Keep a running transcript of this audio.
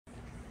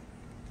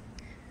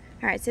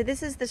All right, so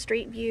this is the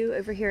street view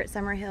over here at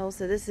Summerhill.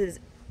 So this is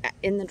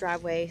in the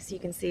driveway, so you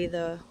can see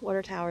the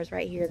water towers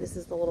right here. This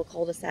is the little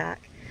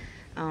cul-de-sac.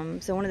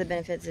 So one of the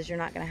benefits is you're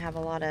not going to have a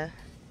lot of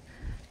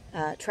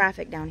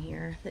traffic down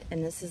here.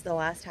 And this is the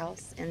last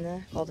house in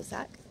the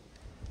cul-de-sac.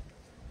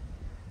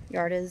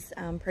 Yard is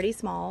pretty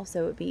small,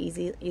 so it would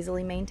be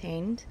easily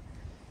maintained.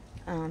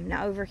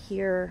 Now over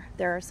here,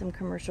 there are some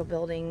commercial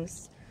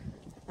buildings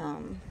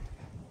to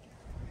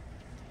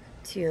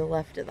the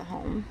left of the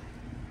home.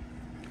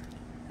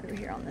 Over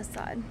here on this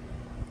side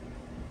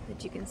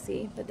that you can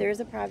see, but there's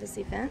a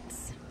privacy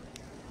fence.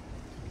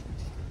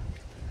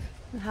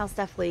 The house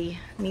definitely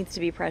needs to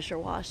be pressure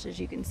washed. As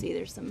you can see,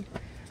 there's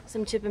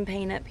some chip and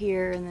paint up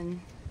here, and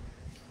then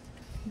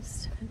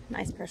just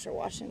nice pressure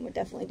washing would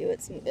definitely do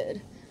it some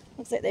good.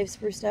 Looks like they've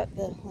spruced up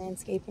the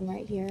landscaping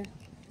right here.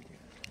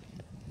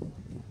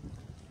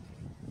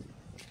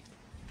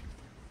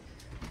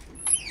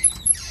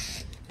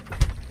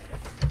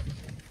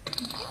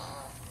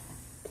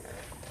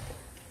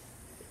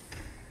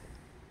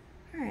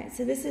 Alright,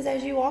 so this is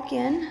as you walk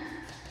in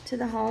to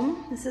the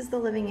home. This is the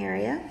living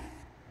area.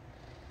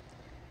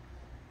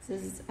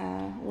 This is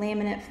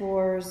laminate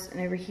floors,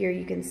 and over here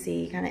you can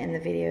see, kind of in the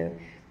video,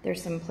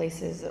 there's some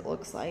places it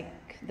looks like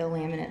the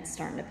laminate's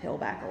starting to peel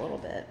back a little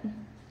bit.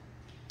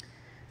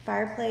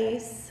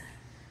 Fireplace,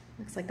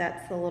 looks like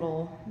that's the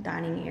little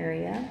dining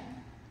area.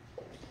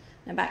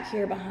 Now back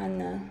here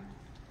behind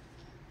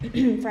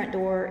the front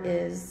door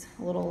is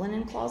a little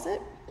linen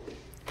closet,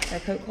 or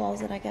coat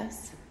closet, I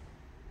guess.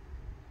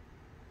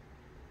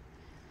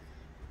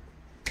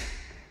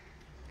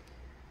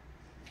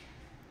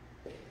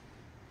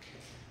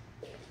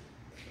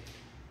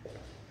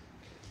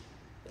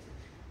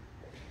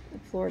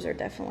 Floors are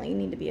definitely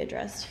need to be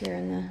addressed here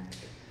in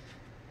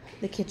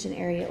the kitchen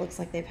area. It looks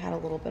like they've had a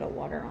little bit of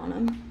water on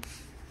them.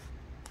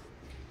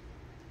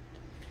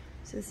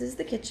 So this is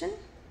the kitchen.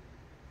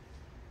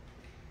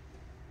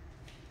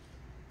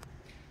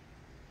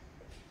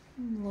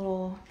 A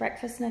little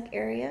breakfast nook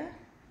area.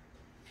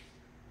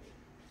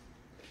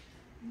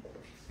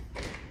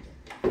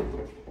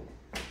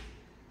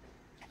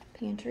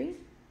 Pantry.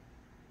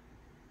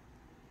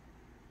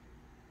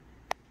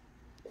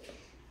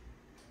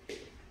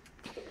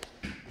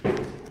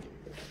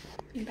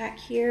 And back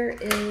here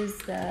is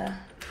the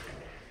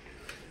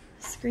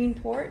screen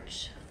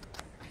porch.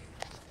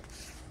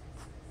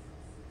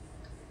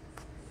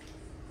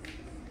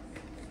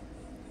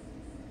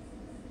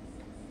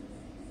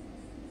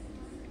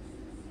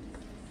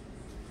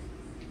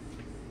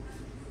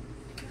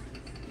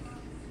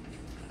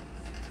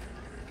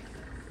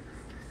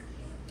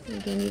 And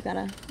again, you've got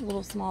a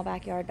little small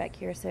backyard back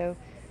here, so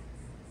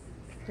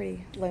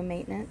pretty low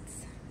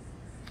maintenance.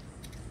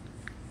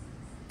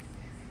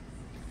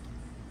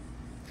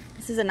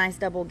 This is a nice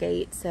double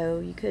gate,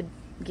 so you could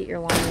get your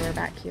lawnmower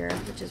back here,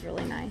 which is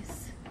really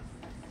nice.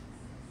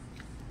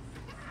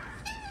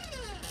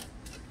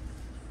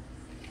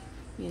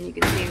 And you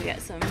can see we got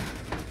some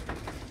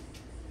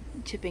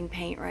chipping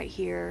paint right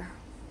here.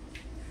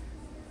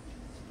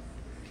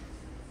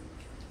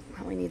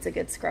 Probably needs a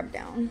good scrub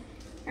down.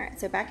 All right,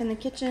 so back in the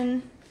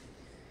kitchen.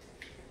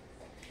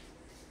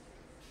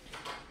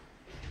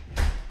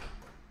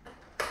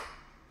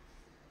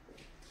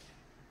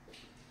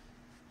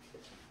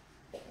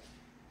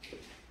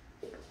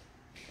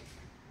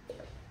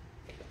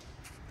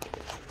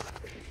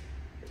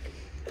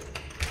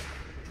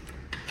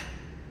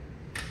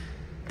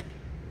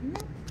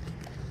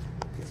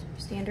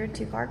 Standard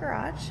 2-car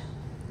garage.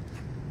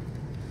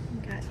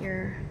 You got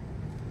your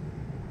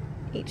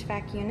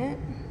HVAC unit.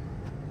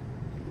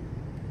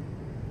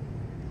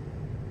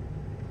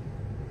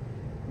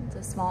 It's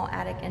a small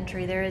attic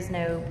entry. There is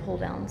no pull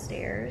down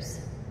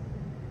stairs.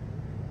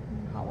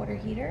 Hot water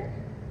heater.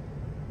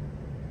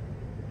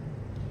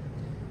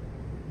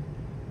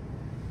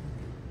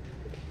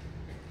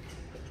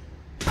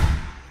 All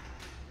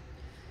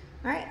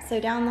right, so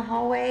down the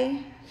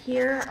hallway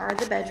here are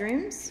the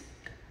bedrooms.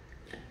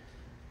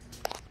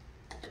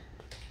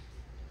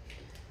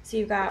 So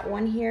you've got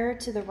one here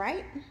to the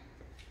right.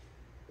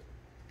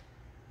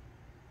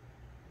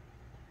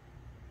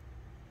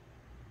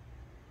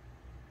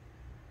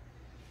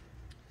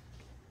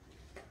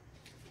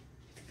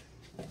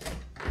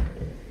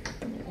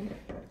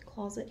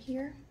 Closet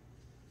here.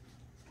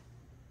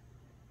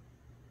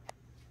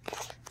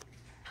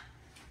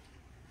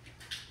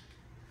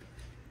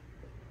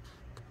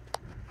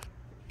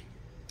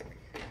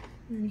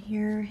 And then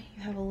here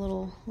you have a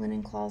little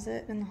linen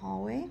closet in the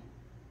hallway.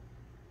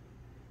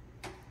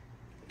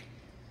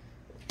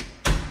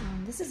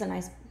 This is a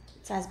nice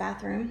size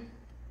bathroom.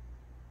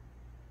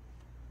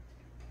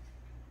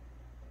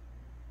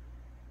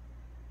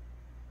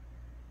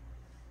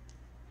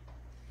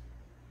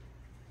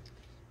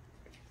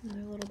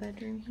 Another little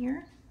bedroom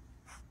here.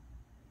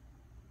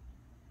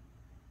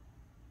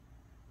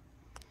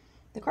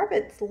 The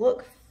carpets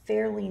look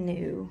fairly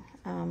new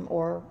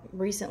or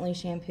recently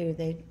shampooed.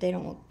 They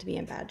don't look to be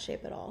in bad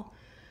shape at all.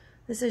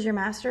 This is your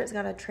master. It's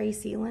got a tray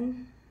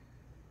ceiling.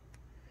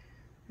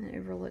 And it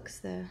overlooks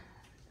the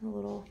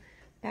little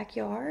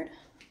backyard.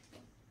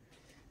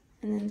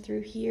 And then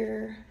through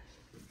here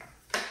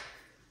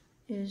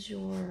is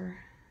your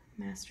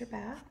master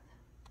bath.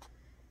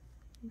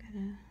 You've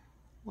got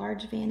a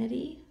large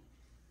vanity.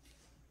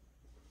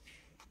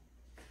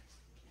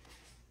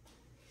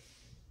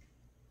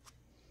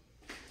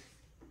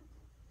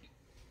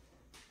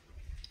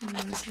 And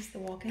then this is the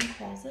walk-in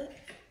closet.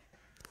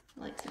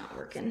 The light's not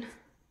working.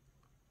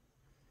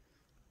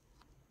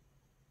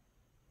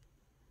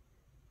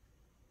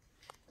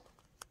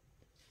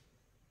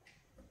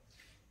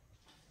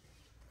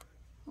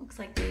 Looks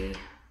like they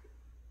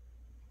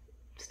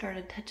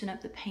started touching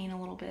up the paint a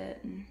little bit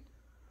and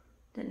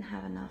didn't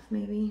have enough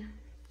maybe.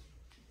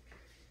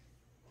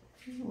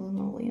 The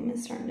linoleum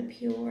is starting to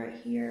peel right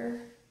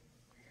here.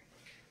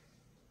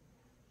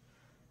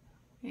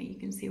 Yeah, you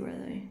can see where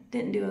they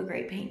didn't do a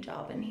great paint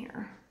job in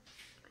here.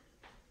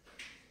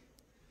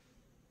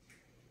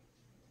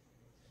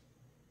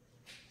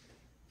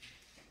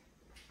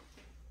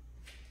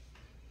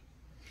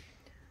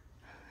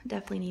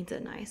 Definitely needs a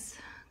nice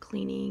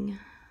cleaning.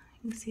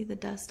 You can see the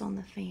dust on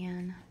the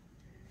fan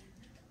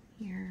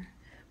here.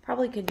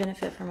 Probably could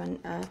benefit from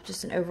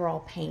just an overall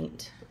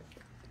paint,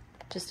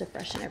 just to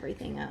freshen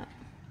everything up.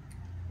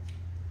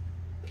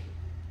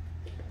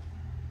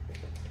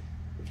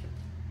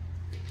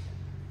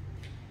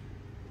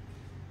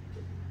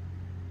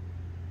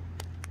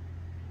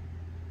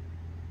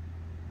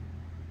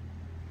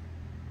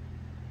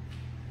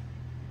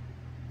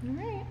 All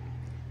right,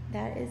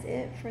 that is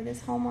it for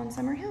this home on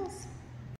Summer Hills.